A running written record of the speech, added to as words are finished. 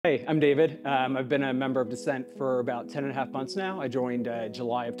Hey, I'm David. I've been a member of Dissent for about 10 and a half months now. I joined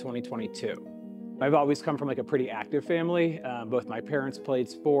July of 2022. I've always come from like a pretty active family. Both my parents played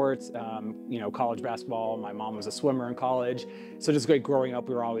sports, college basketball. My mom was a swimmer in college. So just like growing up,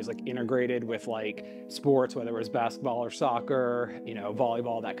 we were always like integrated with like sports, whether it was basketball or soccer,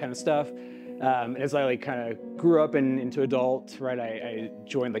 volleyball, that kind of stuff. As I like kind of grew up and into adult, right, I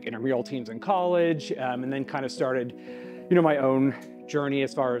joined like intramural teams in college, and then kind of started, my own journey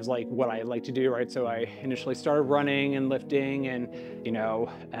as far as like what I like to do, right? So I initially started running and lifting and,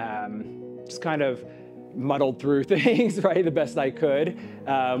 just kind of muddled through things, right, the best I could,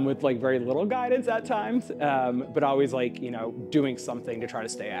 with like very little guidance at times, but always like, doing something to try to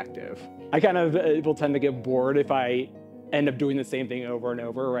stay active. I kind of will tend to get bored if I end up doing the same thing over and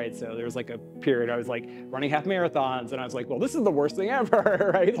over, right? So there was like a period I was like running half marathons and I was like, well, this is the worst thing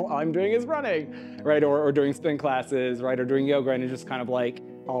ever, right? All I'm doing is running, right? Or doing spin classes, right? Or doing yoga, and it's just kind of like,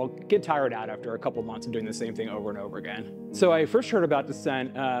 I'll get tired out after a couple months of doing the same thing over and over again. So I first heard about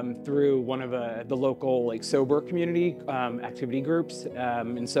Dissent through one of the local like sober community activity groups.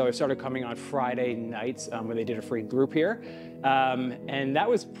 And so I started coming on Friday nights when they did a free group here. And that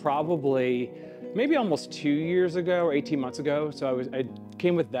was probably maybe almost 2 years ago or 18 months ago. So I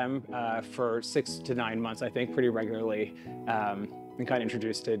came with them for 6 to 9 months, I think, pretty regularly, and kind of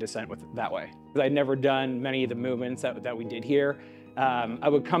introduced to Dissent that way. I'd never done many of the movements that we did here. I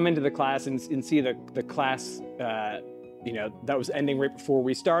would come into the class and see the class, that was ending right before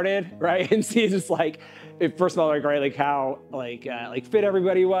we started, right? And see just like, first of all, like, right, like how like fit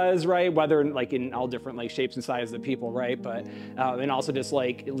everybody was, right? Whether like in all different like shapes and sizes of people, right? But and also just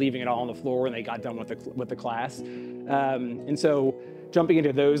like leaving it all on the floor when they got done with the class. And so jumping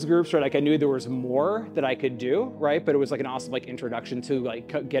into those groups, right, like I knew there was more that I could do, right? But it was like an awesome like introduction to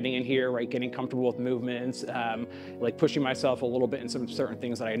like getting in here, right? Getting comfortable with movements, like pushing myself a little bit in some certain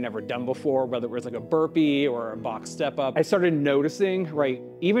things that I had never done before, whether it was like a burpee or a box step up. I started noticing, right,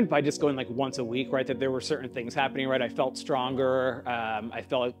 even by just going like once a week, right, that there were certain things happening, right? I felt stronger. I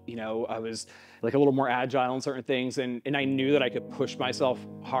felt, I was like a little more agile in certain things. And I knew that I could push myself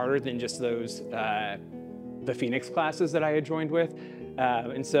harder than just those, the Phoenix classes that I had joined with.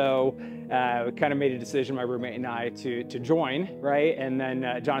 And so we kind of made a decision, my roommate and I, to join, right? And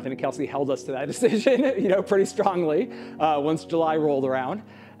then Jonathan and Kelsey held us to that decision, pretty strongly once July rolled around.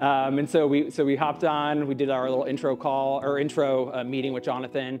 And so we hopped on, we did our little intro meeting with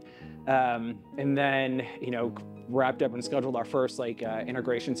Jonathan, and then, wrapped up and scheduled our first like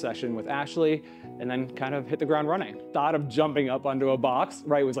integration session with Ashley, and then kind of hit the ground running. Thought of jumping up onto a box,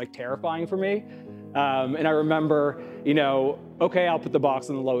 right, was like terrifying for me. And I remember, okay, I'll put the box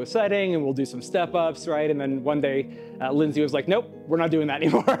in the lowest setting and we'll do some step ups, right? And then one day, Lindsay was like, nope, we're not doing that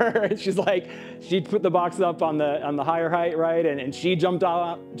anymore. She's like, she put the box up on the higher height, right? And she jumped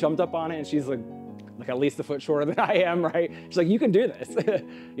up on it, and she's like at least a foot shorter than I am, right? She's like, you can do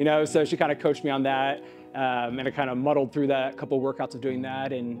this, So she kind of coached me on that. And I kind of muddled through that, a couple of workouts of doing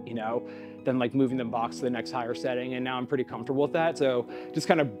that, and, then like moving the box to the next higher setting, and now I'm pretty comfortable with that. So just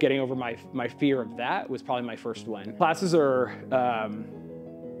kind of getting over my fear of that was probably my first win. Classes are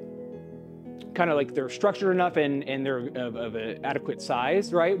kind of like they're structured enough and they're of an adequate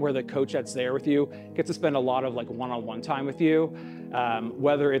size, right? Where the coach that's there with you gets to spend a lot of like one-on-one time with you,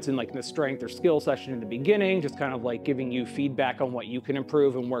 whether it's in like the strength or skill session in the beginning, just kind of like giving you feedback on what you can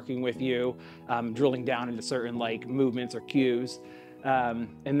improve and working with you, drilling down into certain like movements or cues.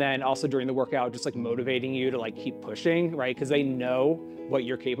 And then also during the workout, just like motivating you to like keep pushing, right? Because they know what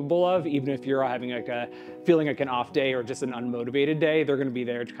you're capable of, even if you're having like feeling like an off day or just an unmotivated day, they're gonna be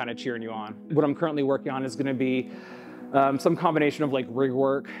there to kind of cheering you on. What I'm currently working on is gonna be some combination of like rig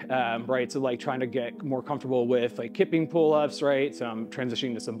work, right? So like trying to get more comfortable with like kipping pull-ups, right? So I'm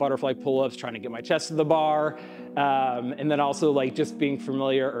transitioning to some butterfly pull-ups, trying to get my chest to the bar. And then also like just being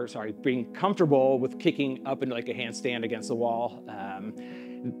being comfortable with kicking up into like a handstand against the wall.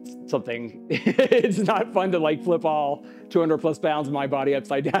 It's not fun to like flip all 200 plus pounds of my body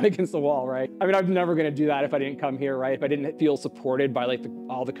upside down against the wall, right? I mean, I'm never gonna do that if I didn't come here, right? If I didn't feel supported by like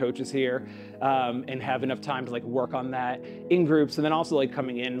all the coaches here, and have enough time to like work on that in groups, and then also like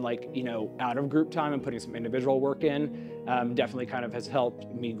coming in like, out of group time and putting some individual work in, definitely kind of has helped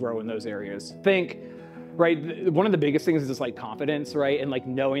me grow in those areas. Right, one of the biggest things is just like confidence, right? And like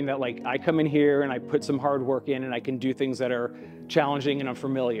knowing that like I come in here and I put some hard work in and I can do things that are challenging and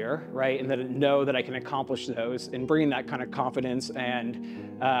unfamiliar, right? And that I know that I can accomplish those, and bringing that kind of confidence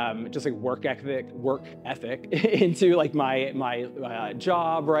and just like work ethic into like my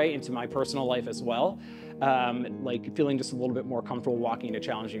job, right? Into my personal life as well. Like feeling just a little bit more comfortable walking into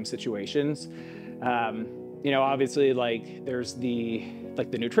challenging situations. Obviously, like there's the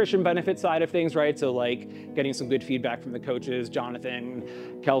nutrition benefit side of things, right? So like getting some good feedback from the coaches,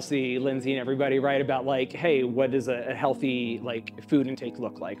 Jonathan, Kelsey, Lindsay, and everybody, right? About like, hey, what does a healthy like food intake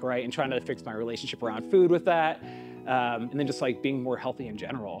look like, right? And trying to fix my relationship around food with that. And then just like being more healthy in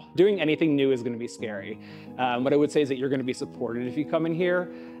general. Doing anything new is going to be scary. What I would say is that you're going to be supported if you come in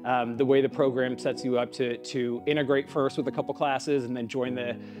here. The way the program sets you up to integrate first with a couple classes and then join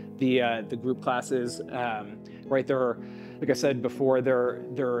the group classes. Right there, like I said before,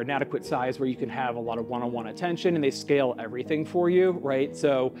 they're an adequate size where you can have a lot of one-on-one attention, and they scale everything for you, right?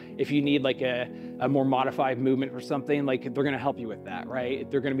 So if you need like a more modified movement or something, like they're going to help you with that, right?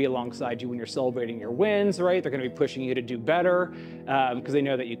 They're going to be alongside you when you're celebrating your wins, right? They're going to be pushing you to do better because they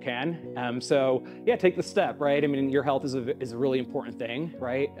know that you can. So yeah, take the step, right? I mean, your health is a really important thing,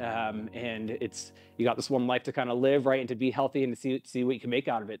 right? And you got this one life to kind of live, right? And to be healthy and to see what you can make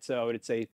out of it. So I'd say